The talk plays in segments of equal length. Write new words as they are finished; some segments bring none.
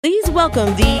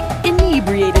welcome the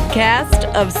inebriated cast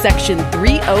of Section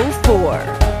 304.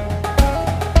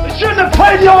 They shouldn't have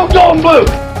played the old Golden Boot!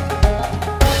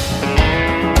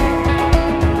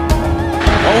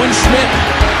 Owen Schmidt,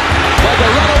 like a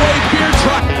runaway beer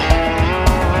truck.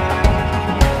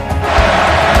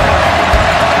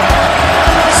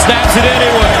 Snaps it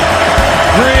anyway.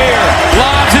 Greer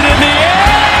lobs it in the air.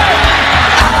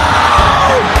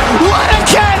 Oh! What a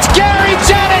catch, Gary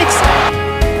Jennings!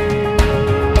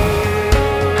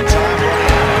 Time running.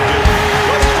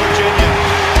 West Virginia,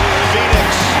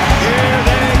 Phoenix, here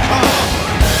they come.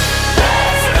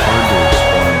 Hard to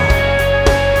explain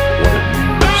what it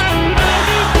means to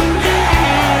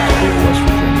be West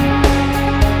Virginia.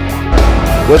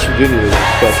 West Virginia is a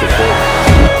special place.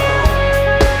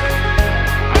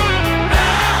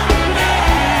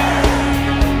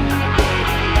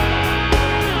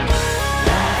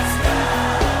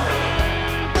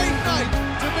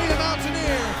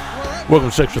 Welcome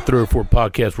to Section 304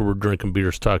 podcast, where we're drinking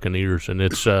beers, talking ears, and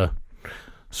it's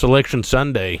Selection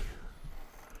Sunday.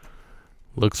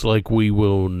 Looks like we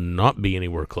will not be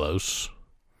anywhere close.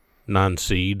 9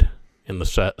 seed in the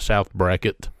South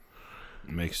bracket.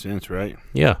 Makes sense, right?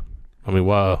 Yeah, I mean,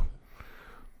 why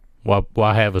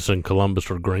have us in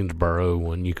Columbus or Greensboro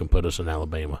when you can put us in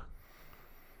Alabama?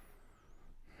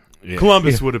 Yeah.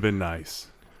 Columbus would have been nice.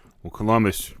 Well,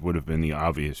 Columbus would have been the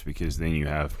obvious, because then you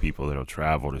have people that'll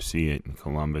travel to see it, and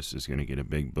Columbus is going to get a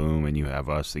big boom, and you have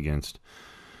us against.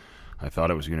 I thought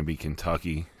it was going to be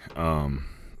Kentucky,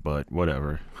 but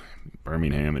whatever.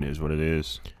 Birmingham, it is what it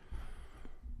is.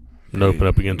 And open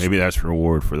up against. Maybe that's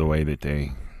reward for the way that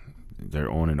they're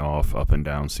on and off, up and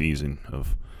down season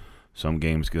of some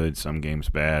games good, some games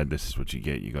bad. This is what you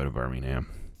get. You go to Birmingham,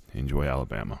 enjoy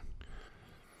Alabama.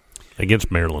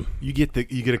 Against Maryland. You get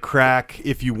a crack.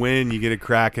 If you win, you get a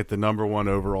crack at the number 1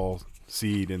 overall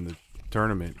seed in the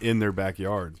tournament in their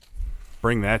backyard.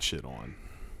 Bring that shit on.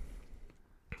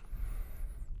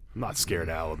 I'm not scared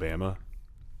of Alabama.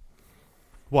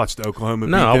 Watched Oklahoma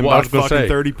beat them by fucking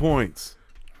 30 points.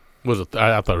 Was it?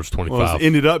 I thought it was 25. Well, it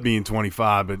ended up being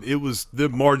 25, but the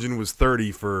margin was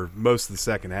 30 for most of the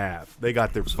second half. They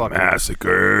got their fucking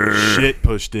massacre shit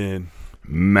pushed in.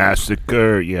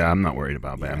 Massacre. Yeah, I'm not worried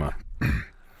about Bama.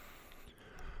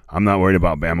 I'm not worried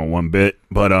about Bama one bit,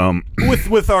 but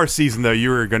with our season though, you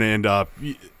were going to end up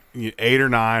 8 or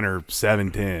 9 or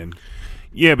 7-10.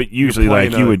 Yeah, but usually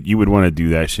like you would want to do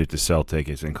that shit to sell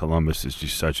tickets, and Columbus is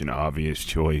just such an obvious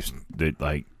choice that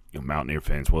like Mountaineer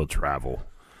fans will travel.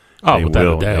 Oh,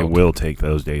 without a doubt. They will take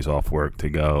those days off work to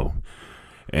go,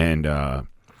 and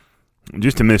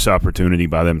just a missed opportunity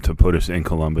by them to put us in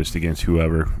Columbus against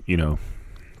whoever.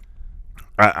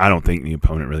 I don't think the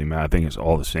opponent really matters. I think it's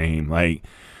all the same. Like,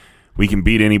 we can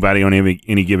beat anybody on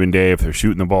any given day if they're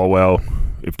shooting the ball well.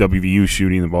 If WVU's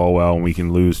shooting the ball well, and we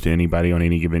can lose to anybody on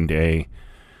any given day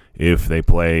if they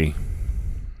play,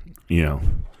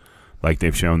 like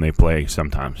they've shown they play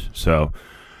sometimes. So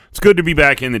it's good to be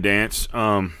back in the dance.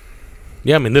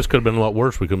 Yeah, I mean, this could have been a lot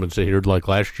worse. We could have been sitting here like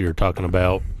last year talking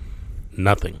about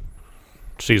nothing.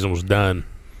 Season was done,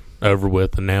 over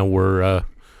with, and now we're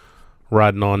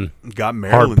riding on got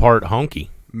Maryland. Hard part honky.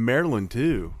 Maryland,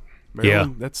 too.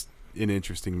 That's an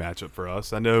interesting matchup for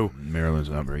us. I know Maryland's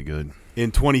not very good.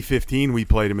 In 2015, we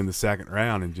played them in the second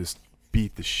round and just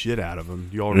beat the shit out of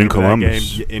them. You all remember that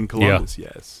game? In Columbus,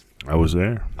 yes. I was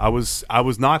there. I was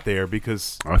not there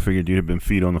because I figured you'd have been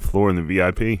feet on the floor in the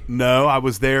VIP. No, I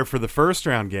was there for the first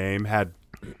round game. Had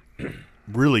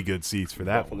really good seats for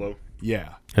that Buffalo. one.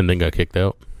 Yeah, and then got kicked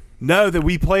out. No, that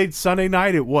we played Sunday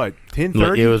night at what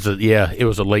 10:30. It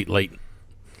was a late, like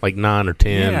 9 or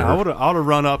 10. Yeah, I would have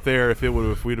run up there if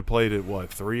we'd have played at what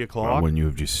 3 o'clock. Why wouldn't you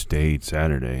have just stayed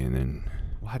Saturday and then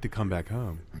I had to come back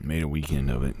home? Made a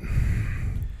weekend of it.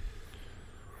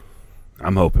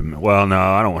 I'm hoping. Well, no,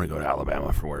 I don't want to go to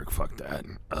Alabama for work. Fuck that.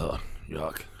 Ugh,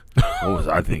 yuck. What was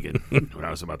I thinking when I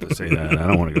was about to say that? I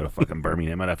don't want to go to fucking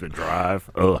Birmingham. I'd have to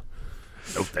drive. Ugh.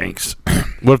 No thanks.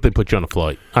 What if they put you on a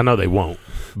flight? I know they won't.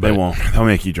 They won't. They'll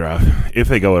make you drive if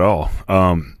they go at all.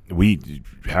 We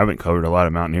haven't covered a lot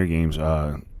of Mountaineer games.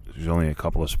 There's only a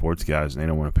couple of sports guys, and they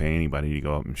don't want to pay anybody to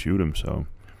go up and shoot them. So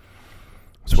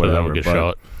it's whatever. Get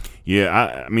shot.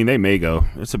 Yeah, I mean they may go.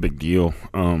 It's a big deal.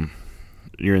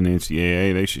 You're in the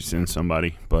NCAA. They should send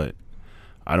somebody, but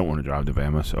I don't want to drive to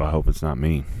Bama, so I hope it's not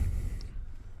me.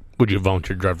 Would you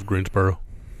volunteer to drive to Greensboro?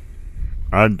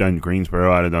 I've done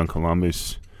Greensboro. I'd have done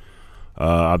Columbus.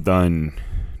 I've done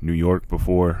New York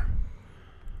before.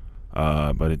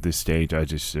 But at this stage,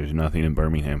 there's nothing in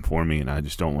Birmingham for me, and I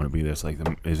just don't want to be this.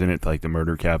 Isn't it like the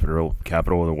murder capital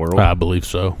of the world? I believe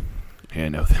so. Yeah,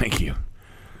 no, thank you.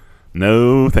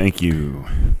 No, thank you.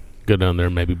 Go down there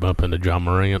and maybe bump into John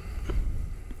Morant.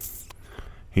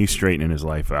 He's straightening his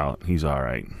life out. He's all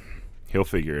right. He'll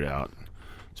figure it out.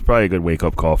 It's probably a good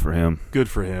wake-up call for him. Good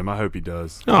for him. I hope he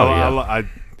does. Oh, yeah.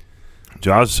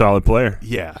 Jaw's a solid player.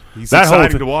 Yeah. He's That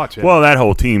exciting to watch. Yeah. Well, that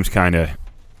whole team's kind of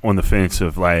on the fence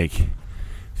of, like,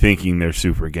 thinking they're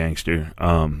super gangster.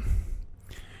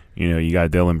 You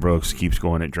got Dylan Brooks keeps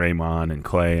going at Draymond and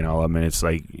Clay and all of them, and it's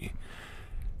like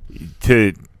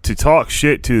to talk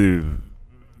shit to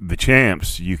the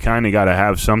champs, you kind of got to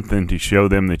have something to show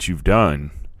them that you've done.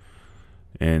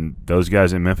 And those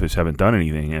guys in Memphis haven't done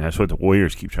anything, and that's what the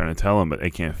Warriors keep trying to tell them, but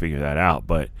they can't figure that out.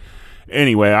 But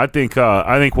anyway, I think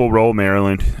we'll roll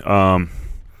Maryland. Then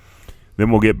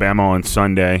we'll get Bama on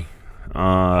Sunday.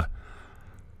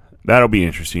 That'll be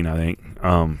interesting, I think.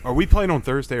 Are we playing on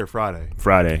Thursday or Friday?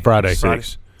 Friday.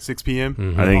 6 p.m.?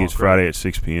 Mm-hmm. I think it's Friday at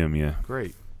 6 p.m., yeah.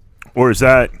 Great. Or is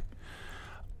that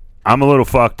 – I'm a little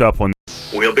fucked up on –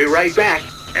 We'll be right back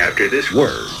after this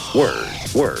word. Son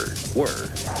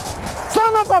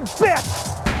of a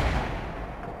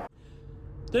bitch!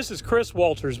 This is Chris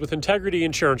Walters with Integrity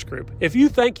Insurance Group. If you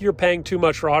think you're paying too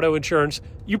much for auto insurance,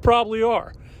 you probably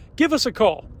are. Give us a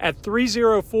call at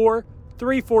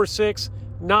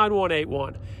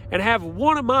 304-346-9181 and have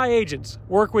one of my agents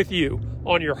work with you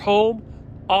on your home,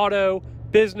 auto,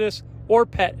 business, or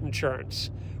pet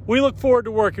insurance. We look forward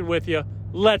to working with you.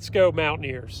 Let's go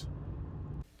Mountaineers.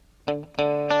 Turn it up.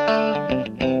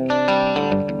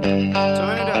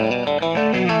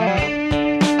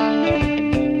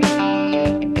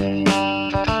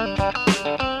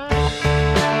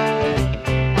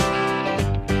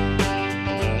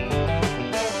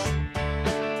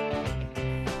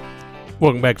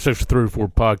 Welcome back to Section 304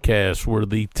 Podcast, where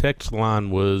the text line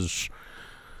was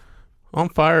on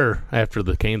fire after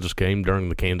the Kansas game, during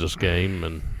the Kansas game,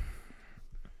 and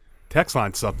Text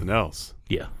line's something else.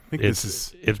 yeah, think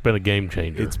it's been a game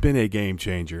changer. It's been a game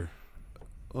changer.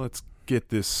 Let's get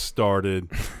this started.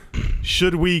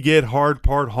 Should we get hard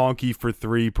part honky for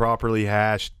 3 properly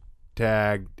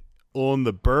hashtagged on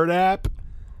the Bird app?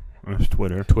 That's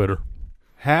Twitter.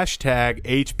 Hashtag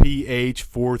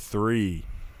HPH43.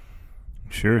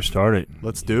 Sure, start it.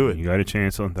 Let's do it. You got a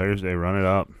chance on Thursday. Run it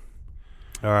up.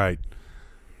 All right.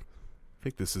 I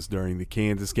think this is during the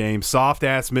Kansas game.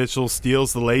 Soft-ass Mitchell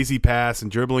steals the lazy pass and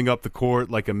dribbling up the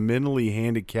court like a mentally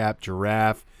handicapped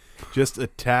giraffe. Just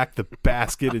attack the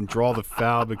basket and draw the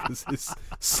foul because his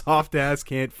soft ass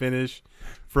can't finish.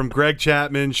 From Greg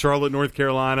Chapman, Charlotte, North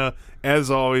Carolina. As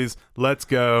always, let's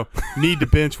go. Need to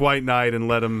bench White Knight and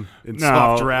let him in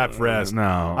soft giraffe rest.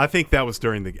 No. I think that was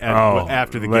during the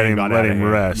after the game got out of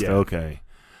hand. Rest. Yeah. Okay.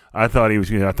 I thought he was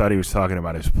talking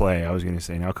about his play. I was going to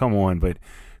say, now come on, but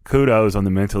kudos on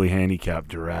the mentally handicapped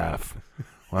giraffe.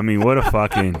 I mean, what a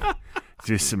fucking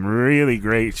just some really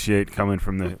great shit coming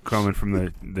from the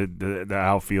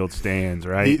outfield stands,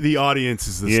 right? The audience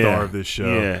is the star of this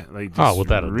show. Yeah, like just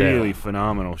without a really doubt.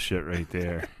 phenomenal shit right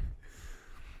there.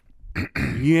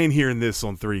 You ain't hearing this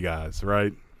on Three Guys,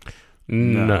 right?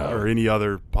 No. Or any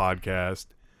other podcast.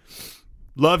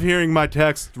 Love hearing my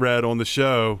text read on the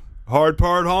show. Hard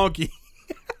part honky.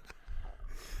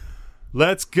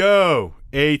 Let's go.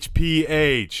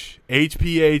 HPH.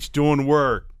 HPH doing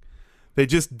work. They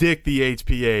just dick the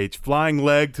HPH. Flying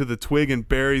leg to the twig and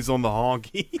berries on the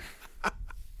honky.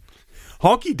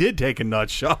 Honky did take a nut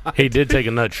shot. He did take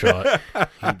a nut shot.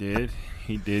 He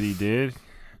did.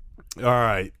 All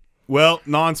right. Well,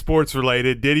 non-sports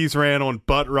related. Diddy's rant on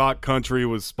Butt Rock Country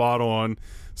was spot on.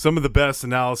 Some of the best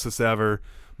analysis ever.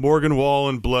 Morgan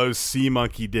Wallen blows sea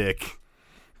monkey dick.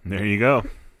 There you go.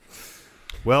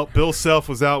 Well, Bill Self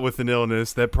was out with an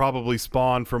illness that probably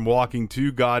spawned from walking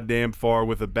too goddamn far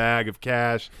with a bag of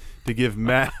cash to give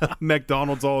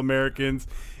McDonald's All-Americans,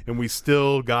 and we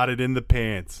still got it in the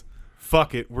pants.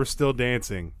 Fuck it, we're still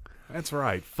dancing. That's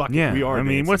right. Fuck it, we are I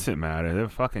mean, dancing. what's it matter? They're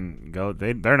fucking go.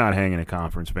 They're not hanging a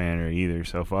conference banner either,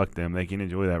 so fuck them. They can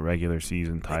enjoy that regular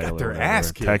season title. got their or whatever.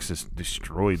 ass kicked. Texas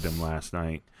destroyed them last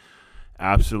night.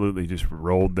 Absolutely, just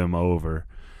rolled them over.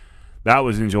 That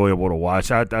was enjoyable to watch.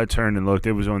 I turned and looked.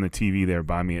 It was on the TV there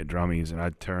by me at Drummy's, and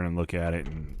I'd turn and look at it,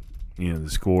 and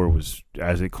the score was,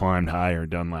 as it climbed higher,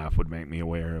 Dunlap would make me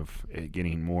aware of it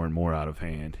getting more and more out of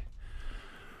hand.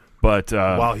 But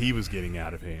while he was getting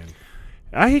out of hand.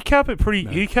 He kept it pretty.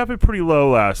 He kept it pretty low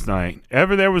last night.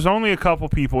 There was only a couple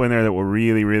people in there that were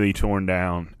really, really torn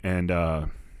down, and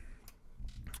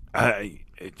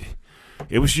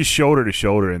it was just shoulder to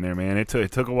shoulder in there, man. It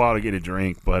took a while to get a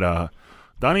drink, but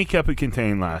Dunny kept it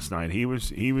contained last night. He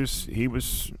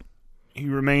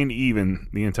remained even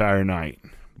the entire night,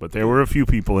 but there were a few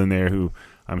people in there who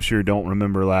I'm sure don't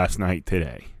remember last night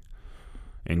today,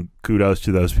 And kudos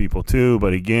to those people too.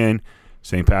 But again,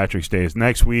 St. Patrick's Day is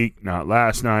next week, not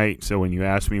last night. So when you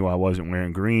asked me why I wasn't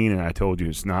wearing green and I told you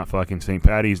it's not fucking St.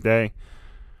 Patty's Day,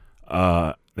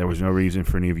 there was no reason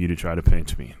for any of you to try to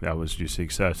pinch me. That was just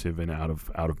excessive and out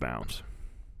of bounds.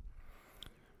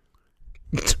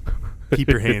 Keep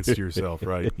your hands to yourself,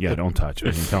 right? Yeah, don't touch me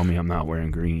and tell me I'm not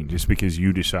wearing green. Just because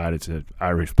you decide it's an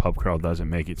Irish pub crawl doesn't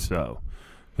make it so.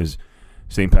 Because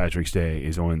St. Patrick's Day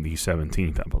is on the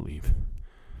 17th, I believe.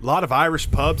 A lot of Irish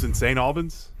pubs in St.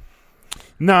 Albans.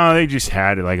 No, they just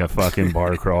had it like a fucking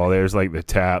bar crawl. There's like the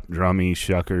Tap, Drummy,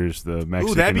 Shuckers, the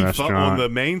Mexican that'd be restaurant. fun on the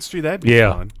main street. That'd be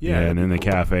Yeah. fun. Yeah, and then the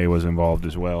cafe was involved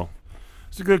as well.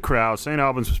 It's a good crowd. St.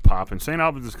 Albans was popping. St.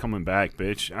 Albans is coming back,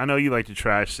 bitch. I know you like to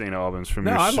trash St. Albans from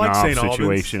your I like snob St. Albans.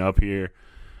 situation up here.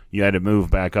 You had to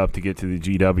move back up to get to the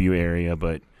GW area,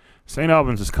 but St.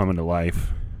 Albans is coming to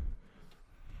life.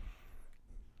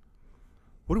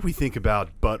 What do we think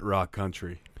about Butt Rock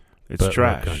Country? It's Butt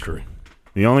trash. Rock Country.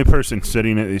 The only person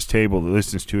sitting at this table that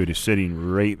listens to it is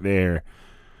sitting right there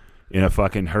in a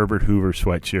fucking Herbert Hoover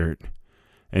sweatshirt.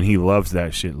 And he loves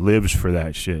that shit, lives for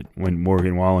that shit. When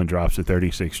Morgan Wallen drops a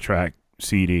 36-track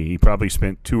CD, he probably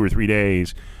spent 2 or 3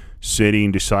 days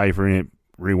sitting, deciphering it,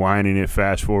 rewinding it,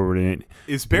 fast-forwarding it.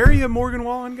 Is Barry a Morgan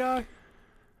Wallen guy?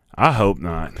 I hope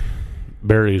not.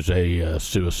 Barry's a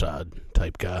suicide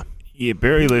type guy. Yeah,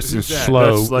 Barry listens Who's that?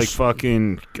 Slow. That's like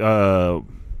fucking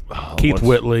Keith what's-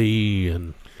 Whitley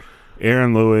and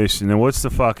Aaron Lewis, and then what's the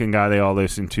fucking guy they all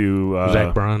listen to?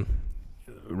 Zach Bryan.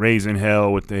 Raising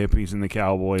Hell with the hippies and the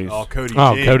cowboys. Oh, Cody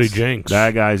Oh, Jinks. Cody Jinks.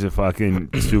 That guy's a fucking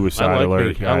suicide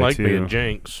alert guy I like too. being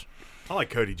Jinks. I like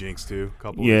Cody Jinks, too. A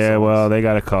couple of Yeah, songs. well, they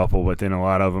got a couple, but then a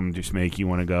lot of them just make you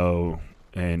want to go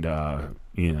and,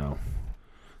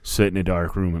 sit in a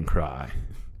dark room and cry.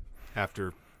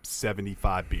 After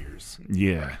 75 beers.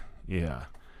 Yeah.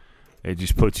 It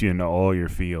just puts you into all your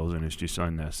feels, and it's just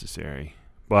unnecessary.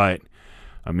 But,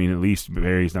 I mean, at least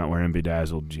Barry's not wearing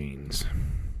bedazzled jeans.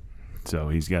 So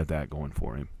he's got that going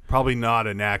for him. Probably not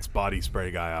an Axe body spray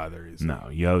guy either. Is he? No,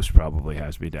 Yost probably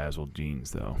has bedazzled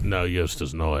jeans, though. No, Yost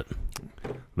does not.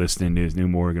 Listening to his new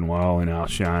Morgan Wallen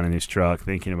outshining his truck,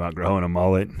 thinking about growing a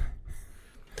mullet.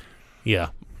 Yeah.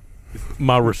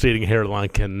 My receding hairline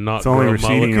cannot It's only grow a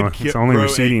receding mullet. on, it's only Grow a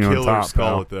receding on killer top, skull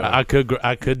pal. with the-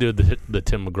 I could do the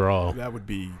Tim McGraw. That would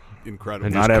be incredible.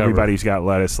 And Not just cover. everybody's got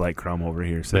lettuce like Crumb over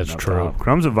here. Sitting That's up true. top.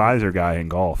 Crumb's a visor guy in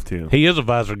golf, too. He is a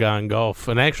visor guy in golf.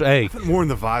 And actually, hey, I've been wearing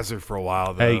the visor for a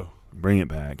while, though. Hey. Bring it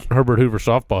back. Herbert Hoover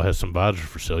softball has some visors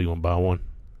for sale. You want to buy one?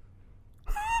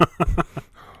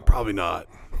 Probably not.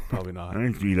 Probably not. I'm a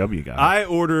GW guy. I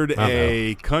ordered I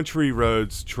a Country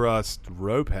Roads Trust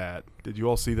rope hat. Did you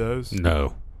all see those?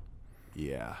 No.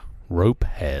 Yeah. Rope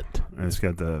hat. And it's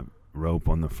got the rope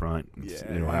on the front.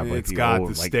 Yeah, It'll have and like it's the got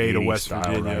old, the like, state of 80s West style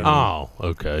Virginia. writing. Oh,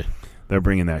 okay. They're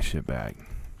bringing that shit back.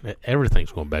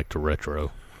 Everything's going back to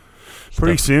retro.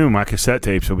 Pretty soon, my cassette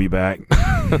tapes will be back.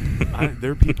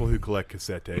 There are people who collect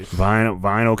cassette tapes.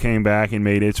 Vinyl came back and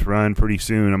made its run. Pretty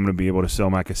soon, I'm going to be able to sell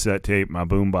my cassette tape, my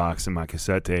boombox, and my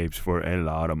cassette tapes for a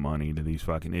lot of money to these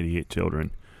fucking idiot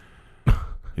children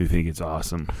who think it's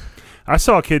awesome. I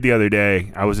saw a kid the other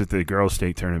day. I was at the girls'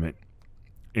 state tournament,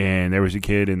 and there was a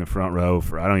kid in the front row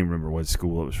for, I don't even remember what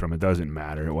school it was from. It doesn't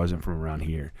matter. It wasn't from around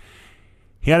here.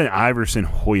 He had an Iverson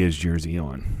Hoyas jersey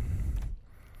on.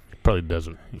 Probably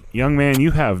doesn't. Young man,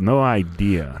 you have no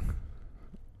idea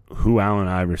who Allen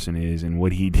Iverson is and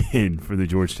what he did for the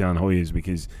Georgetown Hoyas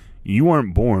because you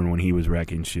weren't born when he was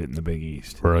wrecking shit in the Big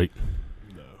East. Right.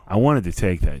 I wanted to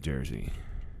take that jersey.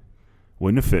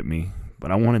 Wouldn't have fit me,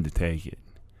 but I wanted to take it.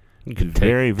 You It was could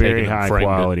very, very take it and high frame it.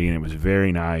 quality, and it was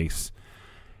very nice.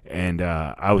 And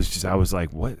I was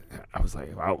like, what? I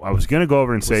was going to go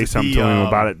over and say it something the, to him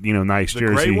about it, nice the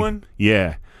jersey. gray one?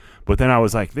 Yeah. But then I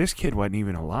was like, this kid wasn't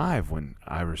even alive when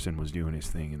Iverson was doing his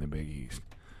thing in the Big East.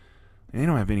 They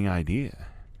don't have any idea.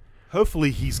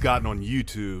 Hopefully he's gotten on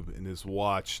YouTube and has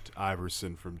watched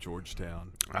Iverson from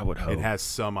Georgetown. I would hope. And has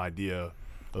some idea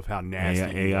of how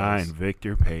nasty he AI was. and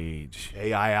Victor Page.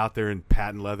 AI out there in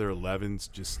patent leather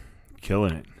 11s just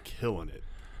Killing it. killing it.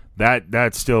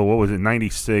 That's still, what was it,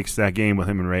 96, that game with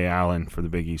him and Ray Allen for the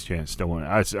Big East chance. Still on.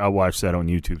 I watched that on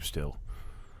YouTube still.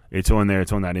 It's on there.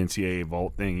 It's on that NCAA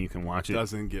Vault thing. You can watch it.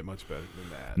 Doesn't get much better than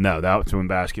that. No, that was when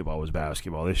basketball was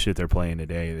basketball. This shit they're playing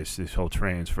today, this whole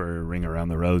transfer, ring around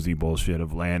the rosy bullshit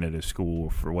of landed at school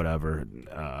for whatever,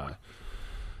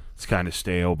 it's kind of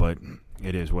stale, but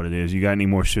it is what it is. You got any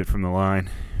more shit from the line?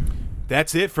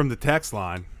 That's it from the text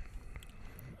line.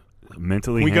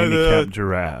 Mentally We go to handicapped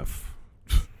giraffe.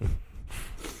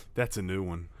 That's a new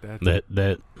one.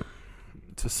 That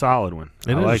It's a solid one.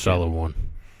 it I is like a solid one.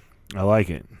 I like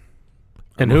it.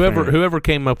 And I'm a fan. whoever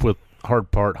came up with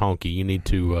hard part honky, you need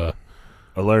to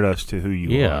Alert us to who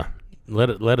you are.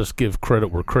 let us give credit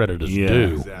where credit is Yeah,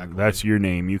 due. Exactly. that's your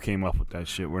name. You came up with that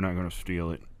shit. We're not going to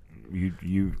steal it.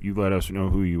 You let us know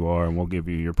who you are, and we'll give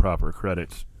you your proper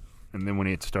credits. And then when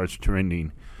it starts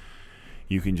trending,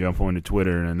 you can jump onto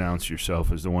Twitter and announce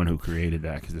yourself as the one who created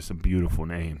that, because it's a beautiful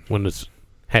name. When it's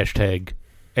hashtag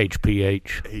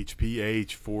HPH.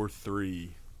 HPH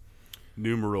 43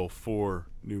 numeral 4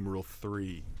 numeral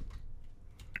 3.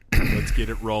 Let's get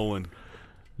it rolling.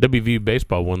 WVU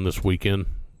baseball won this weekend.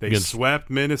 They against- swept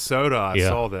Minnesota. I Yeah.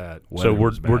 saw that. So Weather we're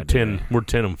was bad 10 today. we're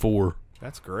 10-4.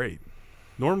 That's great.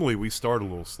 Normally we start a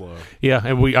little slow. Yeah,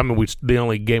 and we the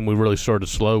only game we really started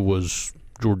slow was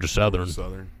Georgia Southern.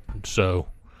 So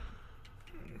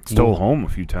Stole home a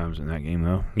few times in that game,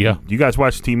 though. Yeah. You guys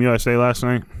watch Team USA last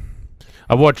night?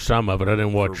 I watched some of it. I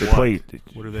didn't watch For They what? played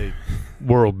What are they?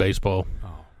 World Baseball.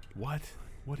 Oh, what?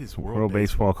 What is World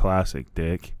Baseball Classic,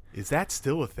 Dick. Is that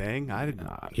still a thing? I didn't.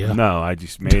 Yeah. No, I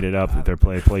just made it up that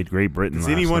they played Great Britain Does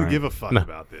last anyone night. give a fuck No.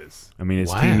 about this? I mean,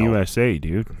 it's Wow. Team USA,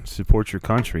 dude. Support your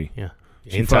country. Yeah.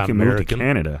 She fucking moved to Anti-American.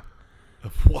 Canada.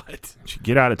 What? She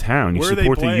get out of town. You Where are they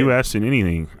support the playing? U.S. in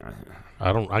anything.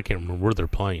 I can't remember where they're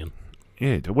playing.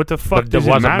 Yeah, what the fuck But it does it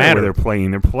doesn't matter matter. where they're playing?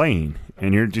 They're playing,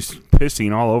 and you're just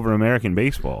pissing all over American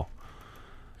baseball.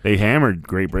 They hammered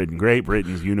Great Britain. Great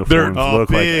Britain's uniforms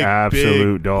look like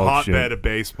absolute big dog hotbed shit. of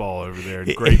baseball over there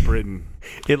in Great Britain.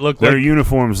 It looked Their like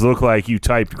uniforms look like you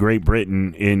typed Great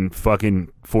Britain in fucking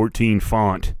 14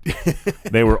 font.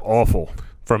 They were awful.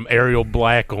 from Arial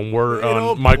Black on Word They on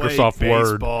don't Microsoft play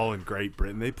Word. baseball in Great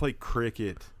Britain. They play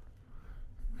cricket.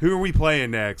 Who are we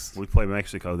playing next? We play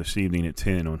Mexico this evening at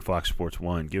 10 on Fox Sports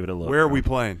 1. Give it a look. Where are bro. we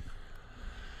playing?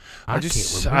 I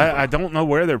just can't remember. I don't know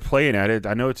where they're playing at it.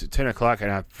 I know it's at 10 o'clock, and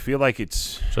I feel like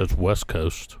it's So it's West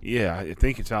Coast. yeah. I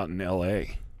think it's out in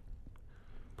L.A.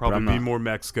 Probably I'm be not- more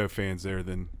Mexico fans there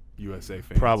than USA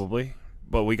fans. Probably,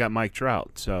 but we got Mike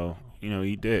Trout, so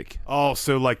eat dick. Oh,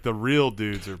 so like the real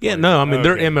dudes are Yeah, playing. no, I mean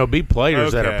they're Okay. MLB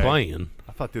players that are Okay. playing.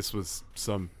 I thought this was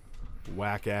some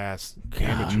whack ass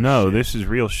amateur No, shit. this is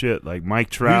real shit. Like Mike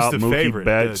Trout, Who's the Mookie favorite?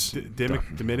 Betts. The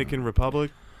Dominican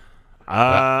Republic?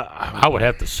 I would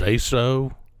have to say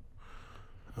so.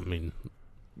 I mean,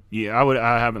 Yeah,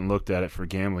 I haven't looked at it for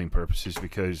gambling purposes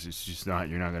because it's just not.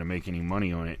 You're not going to make any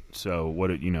money on it. So what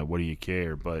do you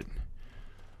care? But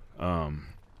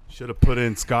Should have put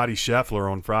in Scotty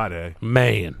Scheffler on Friday.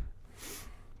 man,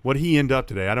 What did he end up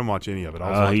today? I didn't watch any of it. I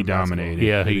was watching he basketball. dominated.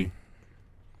 yeah,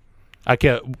 I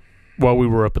kept while we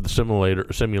were up at the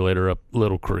simulator up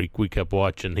Little Creek. We kept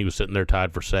watching. He was sitting there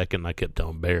tied for second. I kept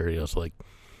telling Barry, I was like,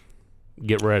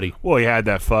 "Get ready." Well, he had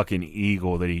that fucking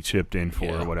eagle that he chipped in for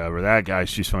Yeah. or whatever. That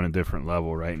guy's just on a different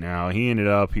level right now. He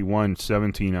won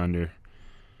 17 under.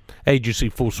 Hey, did you see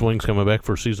Full Swing's coming back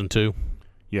for season 2?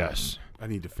 Yes. I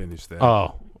need to finish that.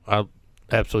 Oh, I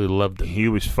absolutely loved it. He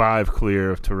was 5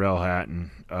 clear of Terrell Hatton.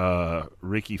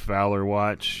 Ricky Fowler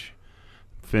watch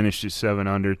finished at 7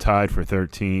 under, tied for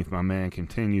 13th. My man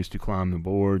continues to climb the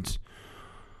boards.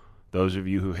 Those of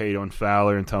you who hate on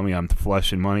Fowler and tell me I'm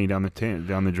flushing money down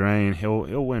the drain, he'll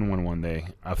win one day.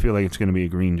 I feel like it's going to be a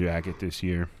green jacket this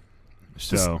year.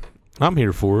 So I'm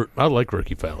here for it. I like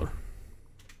Ricky Fowler.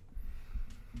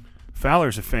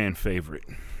 Fowler's a fan favorite.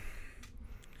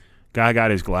 Guy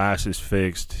got his glasses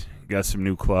fixed, got some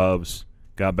new clubs,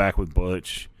 got back with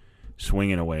Butch,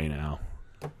 swinging away now.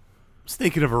 I was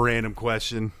thinking of a random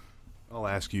question. I'll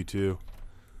ask you too.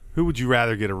 Who would you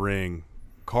rather get a ring,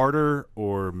 Carter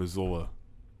or Missoula?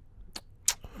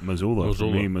 Missoula.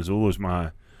 For me, Missoula's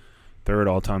my third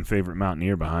all-time favorite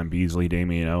Mountaineer behind Beasley,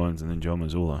 Damian Owens, and then Joe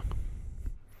Missoula.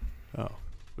 Oh,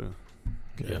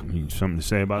 Yeah, Something to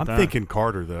say about I'm that? thinking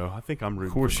Carter though. I think I'm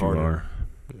rooting Of course for you Carter.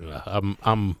 are.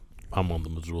 I'm on the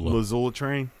Missoula. Missoula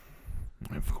train.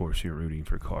 Of course you're rooting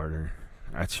for Carter.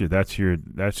 That's your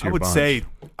I would bunch. say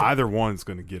either one's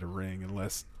going to get a ring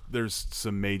unless there's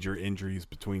some major injuries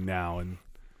between now and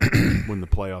when the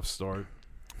playoffs start.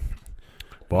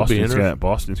 Boston's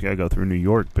got to go through New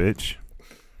York, bitch.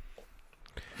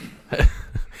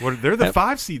 They're the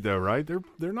 5 seed though, right?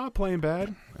 They're not playing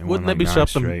bad. They won Wouldn't that like be 9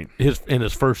 something? straight. In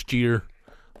his first year,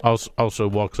 also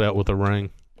walks out with a ring.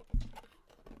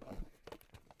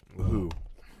 Who?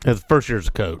 His first year as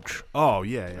a coach. Oh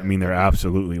yeah. I mean, they're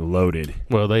absolutely loaded.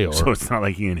 Well, they are. So it's not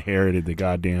like he inherited the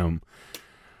goddamn,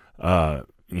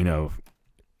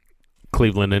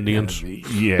 Cleveland Indians.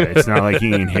 Yeah, it's not like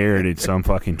he inherited some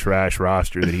fucking trash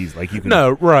roster that he's like you can.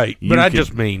 No, right. you But I could-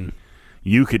 just mean,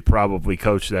 You could probably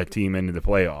coach that team into the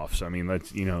playoffs. I mean,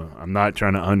 I'm not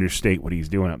trying to understate what he's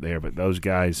doing up there, but those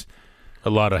guys, a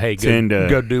lot of, hey, Tend to-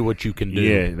 go do what you can do.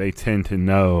 yeah, they tend to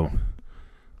know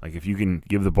Like if you can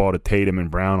give the ball to Tatum and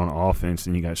Brown on offense,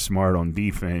 and you got Smart on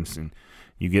defense, and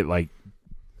you get like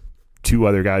 2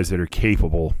 other guys that are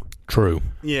capable. True.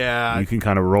 Yeah. You can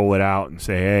kind of roll it out and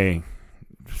say, hey.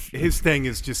 His thing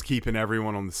is just keeping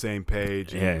everyone on the same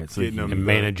page. Yeah, and it's like getting them And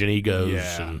managing egos.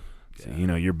 Yeah. And You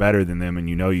know, you're better than them, and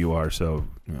you know you are, so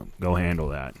go handle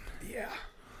that. Yeah.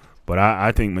 But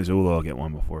I think Missoula will get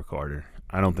one before Carter.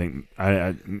 I don't think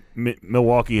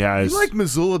Milwaukee has. You like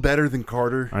Missoula better than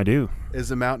Carter I do. as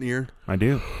a Mountaineer? I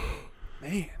do.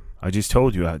 Man. I just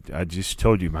told you. I just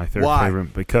told you my third Why?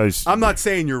 favorite because I'm not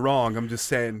saying you're wrong. I'm just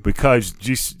saying. because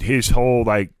just his whole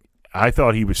I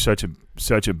thought he was such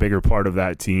a bigger part of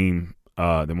that team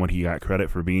than what he got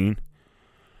credit for being.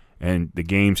 And the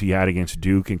games he had against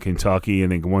Duke and Kentucky,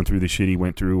 and then going through the shit he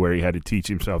went through where he had to teach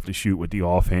himself to shoot with the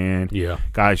offhand. Yeah.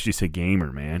 Guy's just a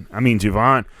gamer, man. I mean,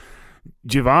 Javon,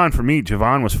 for me,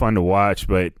 Javon was fun to watch,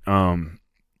 but I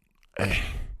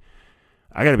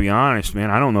got to be honest,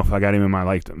 man. I don't know if I got him in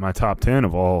my top 10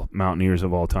 of all Mountaineers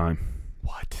of all time.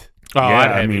 What? Oh, Yeah,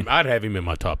 I'd have him in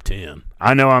my top 10.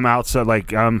 I know I'm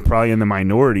outside, I'm probably in the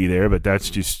minority there, but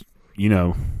that's just,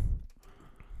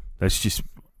 that's just.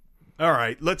 All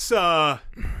right. Let's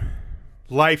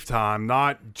Lifetime,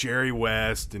 not Jerry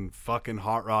West and fucking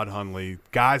Hot Rod Hundley.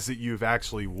 Guys that you've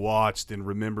actually watched and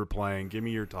remember playing. Give me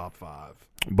your top 5.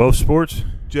 Both sports?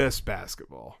 Just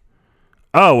basketball.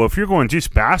 Oh, well, if you're going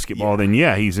just basketball, then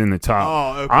yeah, he's in the top.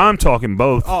 Oh, okay. I'm talking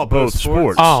both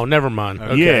sports. Oh, never mind.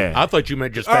 Okay. Yeah. I thought you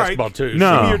meant just All right. basketball too.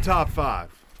 No. Give me your top 5.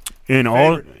 In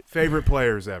all, Favorite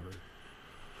players ever.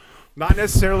 Not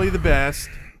necessarily the best.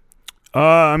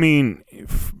 I mean,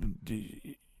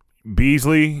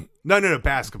 Beasley. No,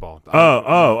 basketball.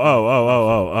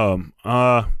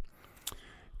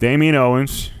 Damian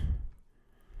Owens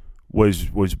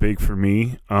was big for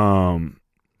me.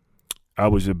 I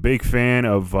was a big fan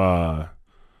of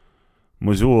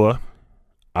Missoula.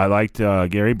 I liked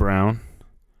Gary Brown.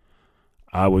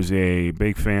 I was a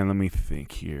big fan. Let me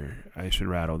think here. I should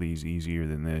rattle these easier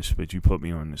than this, but you put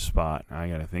me on the spot. I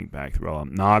got to think back through all of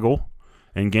them. Noggle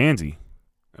and Gansey.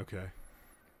 Okay.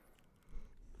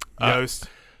 Yost.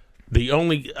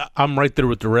 I'm right there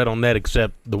with the red on that,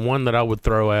 except the one that I would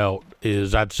throw out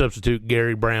is I'd substitute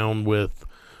Gary Brown with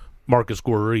Marcus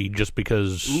Goree just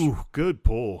because. Ooh, good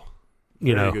pull.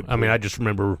 Very good I mean, pull. I just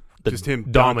remember the Just him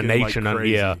domination,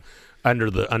 dunking like crazy. under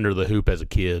the hoop as a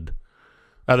kid.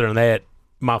 Other than that,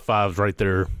 my 5's right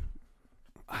there.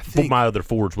 I Put think my other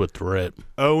 4's with Tourette.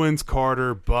 Owens,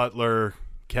 Carter, Butler,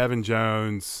 Kevin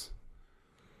Jones,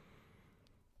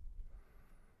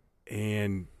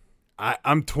 and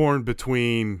I'm torn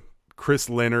between Chris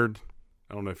Leonard.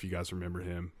 I don't know if you guys remember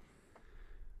him,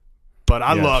 but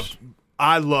I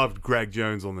loved Greg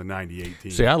Jones on the '98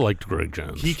 team. See, I liked Greg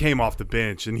Jones. He came off the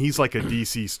bench, and he's like a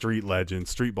DC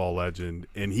street ball legend,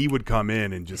 and he would come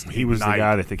in and just He was the ignite.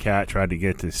 guy that the Cat tried to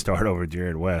get to start over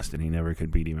Jared West, and he never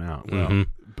could beat him out. Mhm.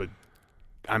 But,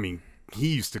 I mean,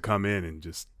 he used to come in and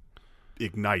just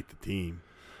ignite the team.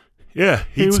 Yeah,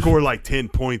 He'd score like 10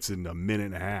 points in a minute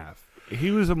and a half.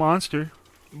 He was a monster.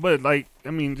 But,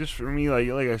 just for me,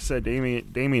 like I said,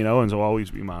 Damian Owens will always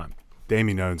be my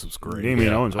Damian Owens was great.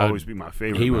 Damian Owens will always be my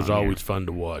favorite. He was Mountaineer. always fun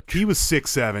to watch. He was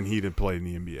 6'7". He didn't play in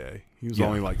the NBA. He was Yeah.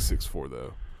 only like 6'4",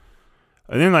 though.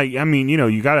 And then,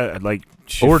 you got to,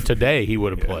 Or today he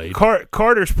would have played.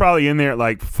 Carter's probably in there at,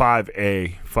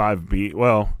 5A, 5B.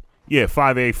 Well, yeah,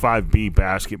 5A, 5B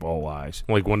basketball-wise.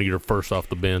 Like one of your first off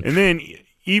the bench. And then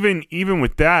even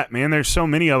with that, man, there's so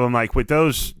many of them. Like, with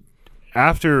those,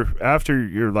 after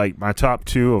you're, my top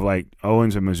 2 of,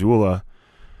 Owens and Missoula,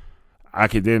 I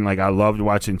loved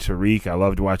watching Tariq. I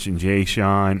loved watching Jay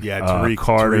Sean. Yeah,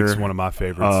 Carter. Tariq's one of my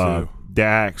favorites, too.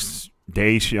 Dax,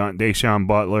 Dayshawn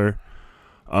Butler.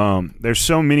 There's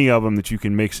so many of them that you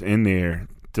can mix in there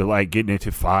to, getting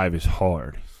into 5 is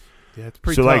hard. Yeah, it's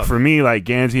pretty So, tough. for me,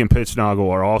 Gansey and Pittsnoggle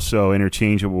are also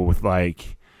interchangeable with,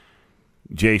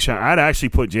 Jay Sean. I'd actually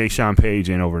put Jay Sean Page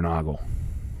in over Noggle.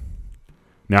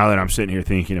 Now that I'm sitting here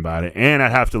thinking about it. And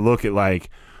I'd have to look at,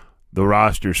 the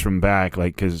rosters from back,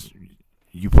 because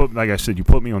you put, like I said, you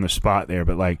put me on the spot there,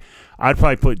 but I'd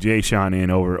probably put Jay Sean in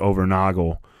over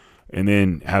Noggle, and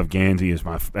then have Gansey as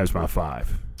my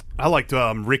 5. I liked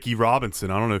Ricky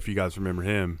Robinson. I don't know if you guys remember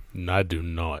him. No, I do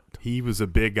not. He was a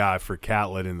big guy for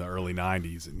Catlett in the early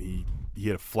 90s, and he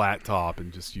had a flat top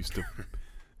and just used to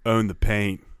own the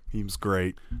paint. He was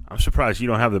great. I'm surprised you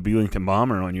don't have the Belington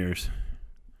Bomber on yours.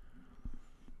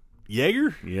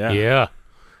 Yeager? Yeah. Yeah.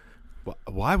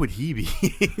 Why would he be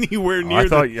anywhere near I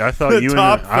thought the you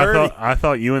top and 30? I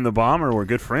thought you and the Bomber were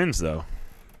good friends though.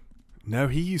 No,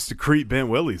 he used to creep Bent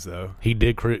Willies, though. He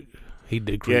did He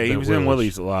did. Yeah, he was in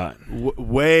Willie's a lot.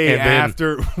 Way And then-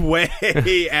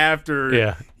 after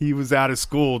Yeah. he was out of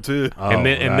school too. and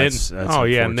then that's and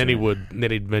then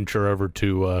unfortunate. he'd venture over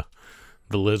to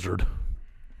the Lizard.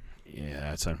 Yeah,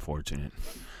 that's unfortunate.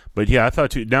 But yeah, I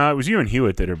thought too. No, it was you and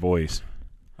Hewitt that are boys.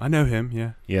 I know him.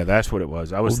 Yeah. Yeah, that's what it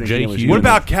was. I was Oh, thinking Jay it was Hughes. you.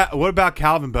 What about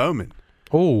Calvin Bowman?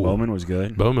 Oh, Bowman was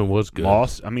good. Bowman was good.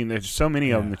 Moss. I mean, there's so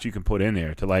many of them that you can put in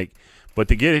there to like. But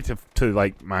to get it to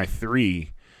like my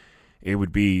three, it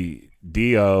would be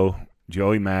Dio,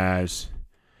 Joey Maz,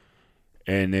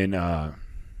 and then I'm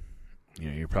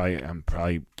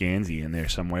probably Gansey in there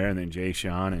somewhere, and then Jay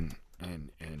Sean and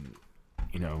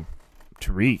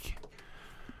Tariq.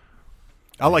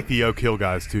 I like the Oak Hill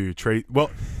guys too.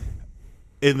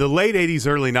 In the late 80s,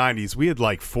 early 90s, we had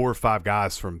like 4 or 5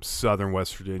 guys from southern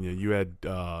West Virginia. You had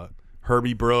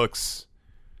Herbie Brooks,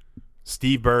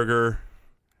 Steve Berger,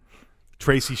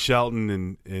 Tracy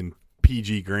Shelton, and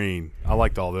PG Green. I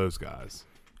liked all those guys.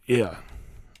 Yeah.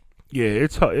 Yeah,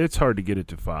 it's hard to get it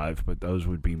to 5, but those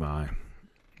would be my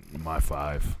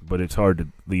 5. But it's hard to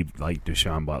leave like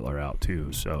Deshaun Butler out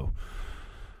too, so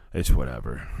it's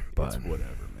whatever. But It's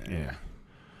whatever, man. yeah,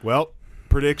 Well,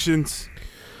 predictions.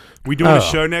 We doing a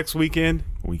show next weekend?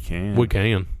 we can. We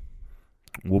can.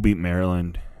 We'll beat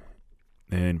Maryland,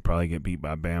 and probably get beat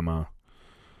by Bama.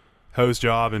 Hose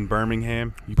job in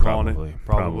Birmingham. You calling it?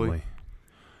 Probably.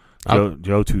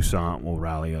 Joe Toussaint will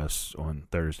rally us on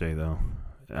Thursday, though.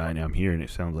 I'm hearing it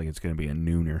sounds like it's going to be a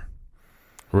nooner.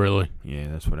 Really? Yeah,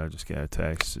 that's what I just got a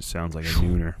text. It sounds like a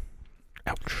nooner.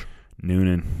 Ouch.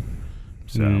 Noonan.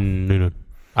 So No.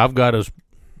 I've got us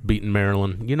beating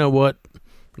Maryland. You know what?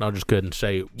 I'll just go ahead and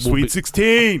say it. Sweet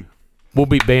 16. We'll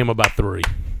beat Bama by 3.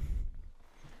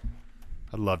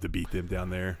 I'd love to beat them down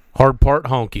there. Hard part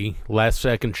honky. Last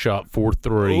second shot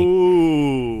 4-3.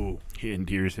 Ooh. he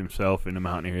endears himself into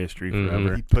Mountaineer history Mhm.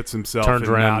 forever. He puts himself Turns in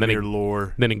around, then Mountaineer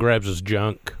lore. Then he grabs his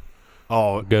junk.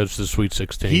 Oh, Goes to the Sweet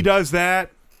 16. he does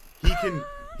that.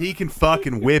 He can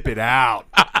fucking whip it out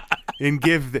and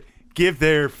give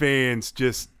their fans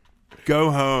just go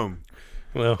home.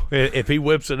 Well, if he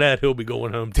whips it out, he'll be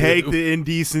going home too. Take the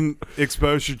indecent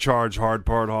exposure charge, hard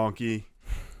part honky.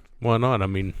 Why not? I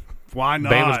mean, Why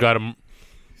not? Bama's got a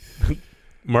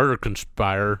murder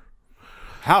conspire.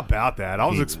 How about that? I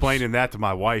was explaining that to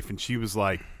my wife, and she was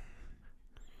like,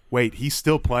 wait, he's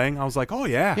still playing? I was like, oh,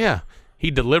 yeah. Yeah. He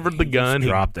delivered the gun. He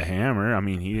dropped the hammer. I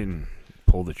mean, he didn't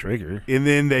pull the trigger. And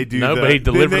then they do No, the, but he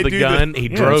delivered then they the do gun. He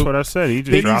Yeah, drove. that's what I said. He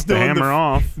then just dropped the doing hammer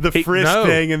off. The He- frisk no.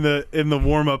 thing in the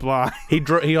warm-up line.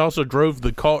 He also drove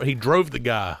the car. He drove the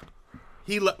guy.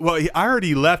 I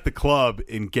already left the club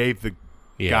and gave the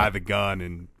Yeah. guy the gun,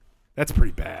 and that's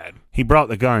pretty bad. He brought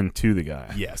the gun to the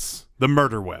guy. Yes, the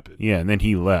murder weapon. Yeah, and then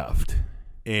he left.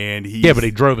 And Yeah, but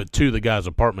he drove it to the guy's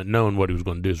apartment, knowing what he was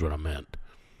going to do. Is what I meant.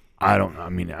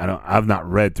 I've not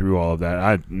read through all of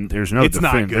that. There's no It's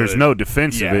not defense. good. There's no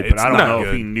defense Yeah, of it, but it's I don't not know good.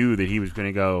 if he knew that he was going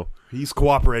to go He's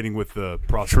cooperating with the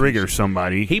prosecution. trigger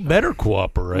somebody. He better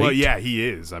cooperate. Well, yeah, he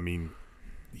is. I mean,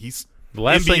 he's The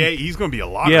last NBA. thing- He's going to be a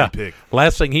lottery Yeah. pick.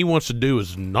 Last thing he wants to do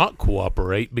is not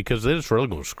cooperate because then it's really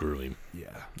going to screw him. Yeah,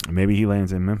 Maybe he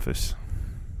lands in Memphis.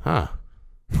 Huh.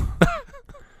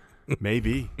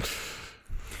 maybe.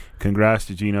 Congrats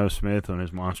to Geno Smith on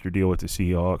his monster deal with the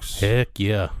Seahawks. Heck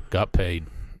yeah. Got paid.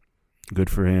 Good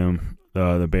for him.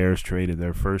 The Bears traded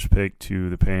their first pick to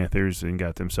the Panthers and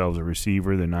got themselves a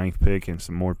receiver, the 9th pick, and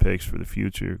some more picks for the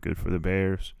future. Good for the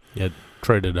Bears. Yeah.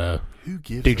 Traded Who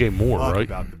gives DJ a Moore, fuck right?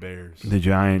 about the Bears? The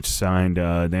Giants signed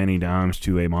Danny Dimes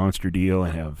to a monster deal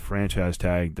and have franchise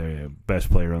tagged their best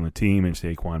player on the team in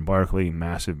Saquon Barkley.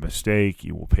 Massive mistake.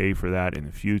 You will pay for that in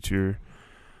the future.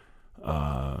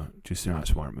 Just not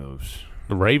smart moves.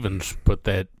 the Ravens put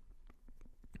that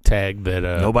tag that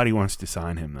Nobody wants to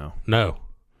sign him though. no.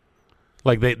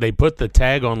 Like they put the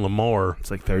tag on Lamar It's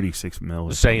like $36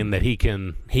 million. saying that he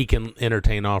can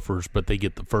entertain offers, but they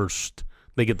get the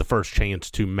first chance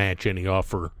to match any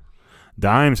offer.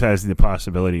 Dimes has the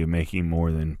possibility of making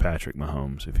more than Patrick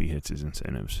Mahomes if he hits his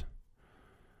incentives.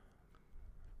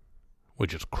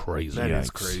 Which is crazy. That is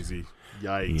Yikes. crazy.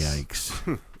 Yikes.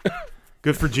 Yikes.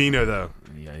 Good for Geno, though.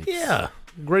 Yikes. Yeah.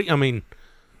 Great. I mean,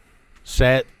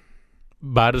 sat,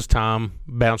 bided his time,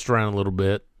 bounced around a little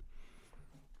bit,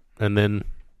 and then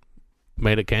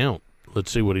made it count. Let's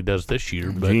see what he does this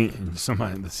year. But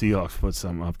Somebody, the Seahawks put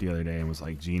something up the other day and was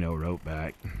like, Geno wrote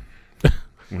back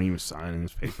when he was signing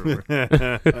his paperwork.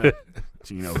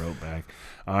 Geno wrote back.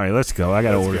 All right, let's go. I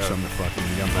got to order go. something to fucking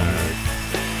eat. I'm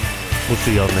hungry. we'll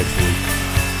see y'all next week.